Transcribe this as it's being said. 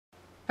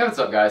Hey, what's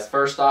up guys?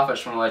 First off, I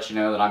just want to let you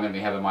know that I'm going to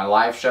be having my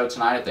live show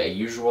tonight at the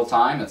usual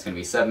time. It's going to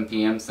be 7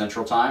 p.m.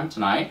 Central Time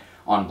tonight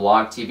on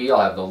Blog TV. I'll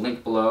have the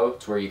link below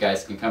to where you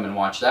guys can come and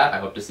watch that. I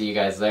hope to see you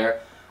guys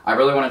there. I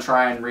really want to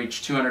try and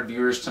reach 200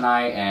 viewers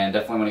tonight and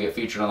definitely want to get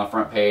featured on the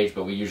front page,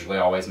 but we usually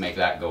always make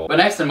that goal. But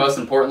next and most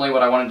importantly,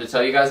 what I wanted to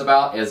tell you guys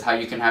about is how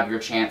you can have your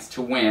chance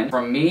to win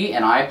from me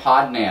an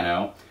iPod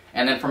Nano,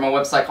 and then from a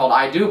website called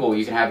iDoable,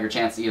 you can have your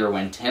chance to either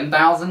win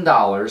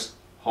 $10,000.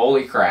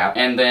 Holy crap.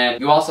 And then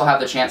you also have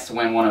the chance to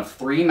win one of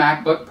 3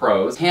 MacBook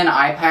Pros, 10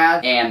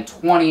 iPads, and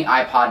 20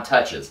 iPod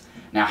Touches.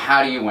 Now,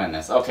 how do you win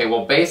this? Okay,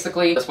 well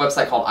basically, this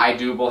website called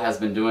iDoable has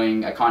been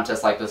doing a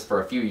contest like this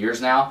for a few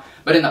years now,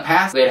 but in the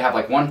past, they'd have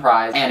like one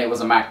prize, and it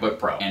was a MacBook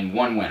Pro, and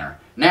one winner.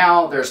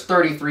 Now, there's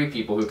 33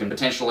 people who can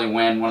potentially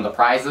win one of the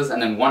prizes, and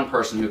then one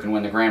person who can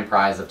win the grand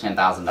prize of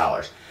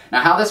 $10,000.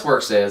 Now, how this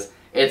works is,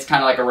 it's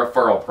kind of like a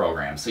referral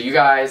program. So you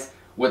guys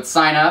would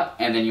sign up,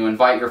 and then you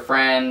invite your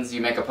friends,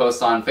 you make a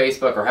post on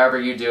Facebook or however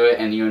you do it,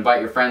 and you invite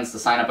your friends to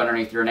sign up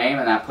underneath your name,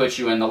 and that puts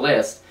you in the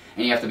list,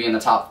 and you have to be in the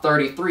top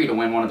 33 to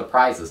win one of the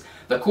prizes.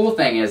 The cool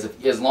thing is,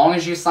 as long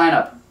as you sign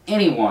up,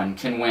 anyone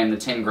can win the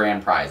 10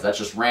 grand prize. That's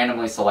just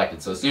randomly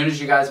selected. So as soon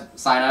as you guys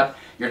sign up,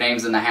 your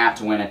name's in the hat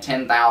to win a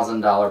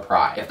 $10,000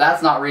 prize. If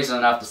that's not reason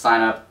enough to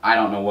sign up, I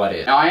don't know what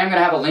is. Now, I am going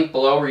to have a link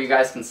below where you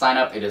guys can sign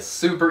up. It is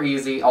super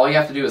easy. All you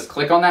have to do is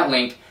click on that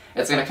link.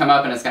 It's going to come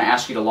up and it's going to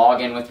ask you to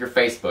log in with your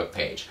Facebook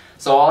page.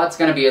 So all it's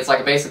going to be, it's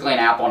like basically an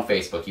app on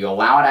Facebook. You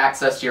allow it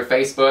access to your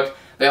Facebook.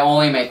 They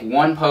only make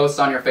one post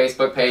on your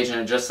Facebook page,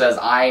 and it just says,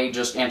 I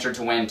just entered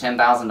to win $10,000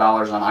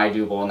 on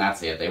iDoable, and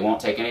that's it. They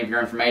won't take any of your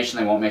information.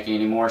 They won't make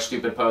any more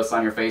stupid posts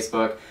on your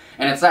Facebook.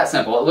 And it's that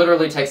simple. It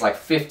literally takes like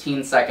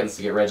 15 seconds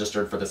to get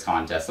registered for this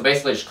contest. So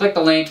basically just click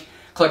the link,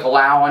 click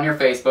allow on your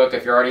Facebook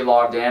if you're already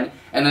logged in,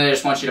 and then they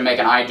just want you to make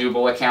an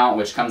iDoable account,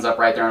 which comes up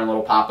right there in a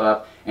little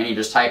pop-up, and you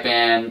just type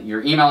in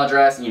your email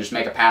address and you just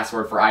make a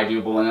password for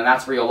iDoable, and then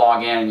that's where you'll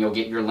log in and you'll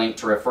get your link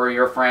to refer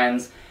your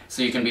friends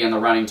so you can be in the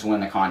running to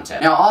win the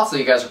contest. Now also,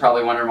 you guys are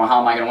probably wondering, well,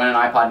 how am I going to win an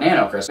iPod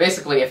Nano, Chris?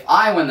 Basically, if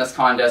I win this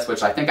contest,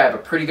 which I think I have a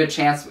pretty good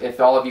chance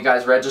if all of you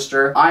guys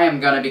register, I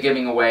am going to be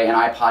giving away an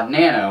iPod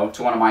Nano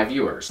to one of my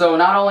viewers. So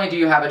not only do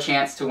you have a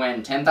chance to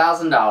win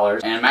 $10,000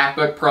 and a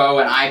MacBook Pro,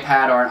 an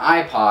iPad, or an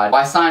iPod,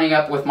 by signing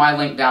up with my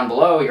link down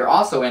below, you're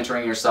also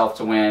entering yourself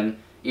to win,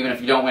 even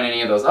if you don't win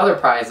any of those other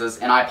prizes,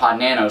 an iPod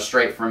Nano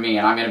straight from me,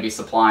 and I'm going to be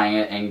supplying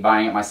it and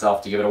buying it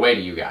myself to give it away to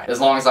you guys,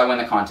 as long as I win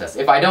the contest.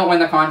 If I don't win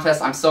the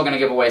contest, I'm still going to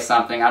give away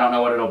something. I don't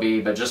know what it'll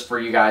be, but just for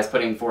you guys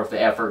putting forth the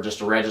effort just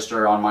to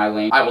register on my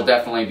link, I will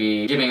definitely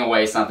be giving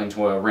away something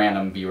to a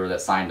random viewer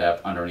that signed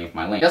up underneath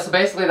my link. Yeah, so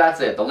basically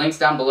that's it. The link's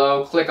down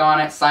below. Click on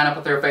it, sign up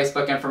with their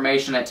Facebook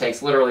information. It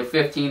takes literally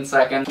 15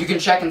 seconds. You can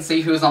check and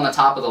see who's on the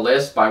top of the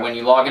list by when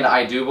you log into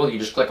iDoable. You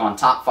just click on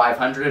top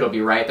 500. It'll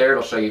be right there.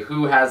 It'll show you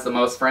who has the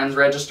most friends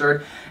registered.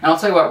 And I'll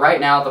tell you what, right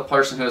now the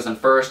person who is in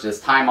first is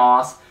Time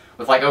Moss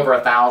with like over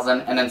 1,000,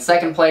 and then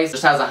second place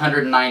just has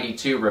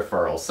 192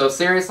 referrals. So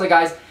seriously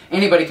guys,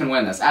 anybody can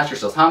win this. Ask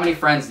yourselves, how many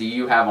friends do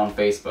you have on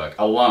Facebook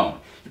alone?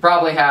 You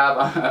probably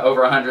have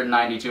over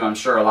 192, I'm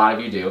sure a lot of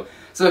you do.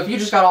 So if you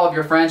just got all of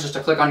your friends just to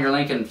click on your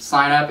link and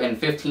sign up in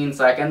 15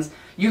 seconds,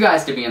 you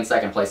guys could be in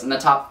second place. And the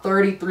top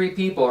 33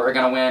 people are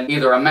going to win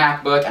either a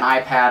MacBook, an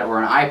iPad,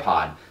 or an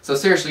iPod. So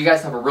seriously, you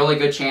guys have a really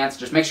good chance.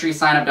 Just make sure you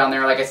sign up down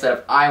there. Like I said,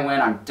 if I win,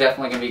 I'm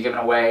definitely going to be giving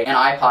away an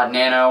iPod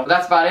Nano. But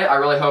that's about it. I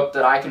really hope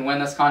that I can win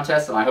this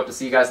contest, and I hope to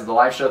see you guys at the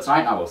live show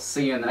tonight, and I will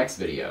see you in the next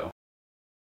video.